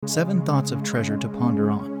7 thoughts of treasure to ponder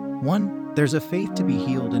on. 1. There's a faith to be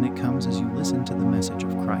healed, and it comes as you listen to the message of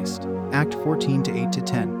Christ. Act 14 to 8 to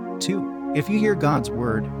 10. 2. If you hear God's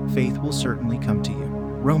word, faith will certainly come to you.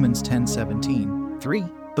 Romans 10:17. 3.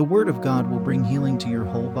 The word of God will bring healing to your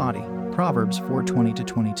whole body. Proverbs 4:20 to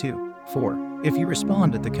 22. 4. If you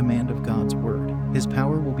respond at the command of God's word, His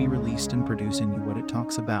power will be released and produce in you what it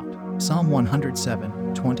talks about. Psalm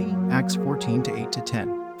 107:20, Acts 14 to 8 to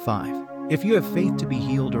 10. 5. If you have faith to be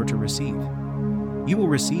healed or to receive, you will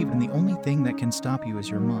receive, and the only thing that can stop you is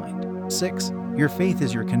your mind. 6. Your faith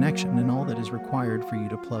is your connection and all that is required for you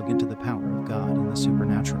to plug into the power of God and the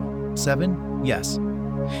supernatural. 7. Yes,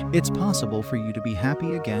 it's possible for you to be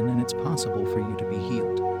happy again, and it's possible for you to be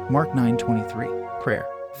healed. Mark 9:23. Prayer.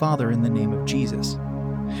 Father, in the name of Jesus,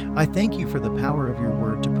 I thank you for the power of your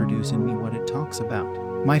word to produce in me what it talks about.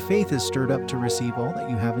 My faith is stirred up to receive all that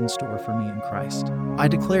you have in store for me in Christ. I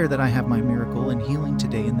declare that I have my miracle and healing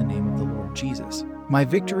today in the name of the Lord Jesus. My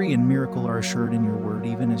victory and miracle are assured in your word,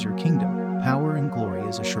 even as your kingdom, power, and glory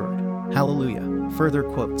is assured. Hallelujah. Further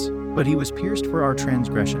quotes. But he was pierced for our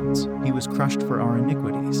transgressions, he was crushed for our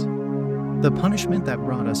iniquities. The punishment that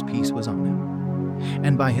brought us peace was on him,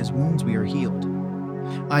 and by his wounds we are healed.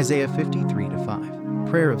 Isaiah 53:5.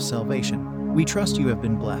 Prayer of salvation. We trust you have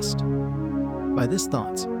been blessed by these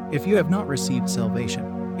thoughts. If you have not received salvation,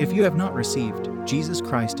 if you have not received Jesus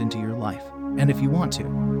Christ into your life, and if you want to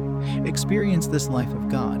experience this life of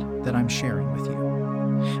God that I'm sharing with you,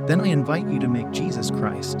 then I invite you to make Jesus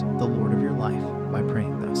Christ the Lord of your life by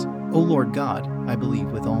praying this. O Lord God, I believe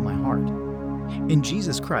with all my heart in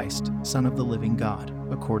Jesus Christ, Son of the living God,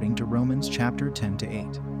 according to Romans chapter 10 to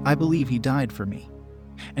 8. I believe he died for me,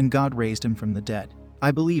 and God raised him from the dead.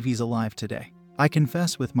 I believe he's alive today. I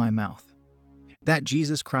confess with my mouth that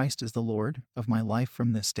Jesus Christ is the Lord of my life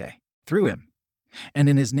from this day. Through him, and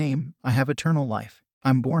in his name, I have eternal life.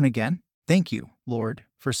 I'm born again. Thank you, Lord,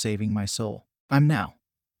 for saving my soul. I'm now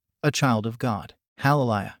a child of God.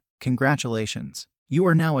 Hallelujah. Congratulations. You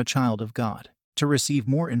are now a child of God. To receive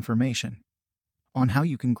more information on how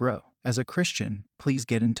you can grow as a Christian, please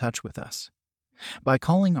get in touch with us by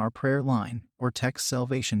calling our prayer line or text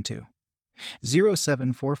salvation to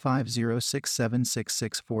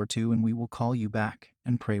 074506766642, and we will call you back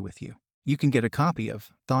and pray with you. You can get a copy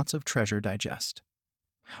of Thoughts of Treasure Digest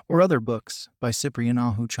or other books by Cyprian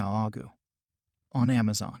Ahu-Chaagu on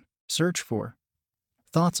Amazon. Search for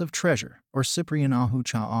Thoughts of Treasure or Cyprian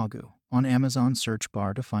Ahu-Chaagu on Amazon search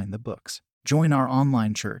bar to find the books. Join our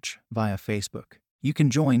online church via Facebook. You can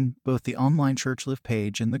join both the online Church Live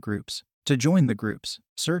page and the groups. To join the groups,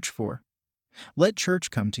 search for Let Church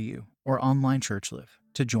Come to You or Online Church Live.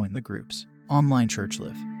 To join the groups, Online Church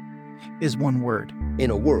Live is one word. In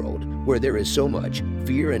a world where there is so much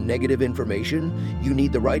fear and negative information, you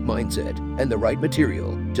need the right mindset and the right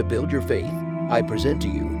material to build your faith. I present to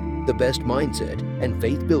you the best mindset and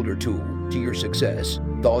faith builder tool to your success.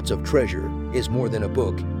 Thoughts of Treasure is more than a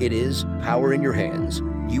book. It is power in your hands.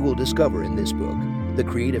 You will discover in this book the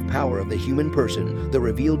creative power of the human person, the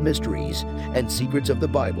revealed mysteries and secrets of the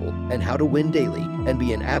Bible, and how to win daily and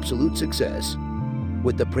be an absolute success.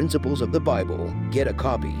 With the principles of the Bible, get a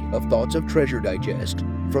copy of Thoughts of Treasure Digest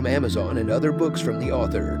from Amazon and other books from the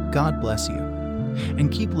author. God bless you, and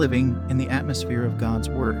keep living in the atmosphere of God's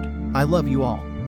Word. I love you all.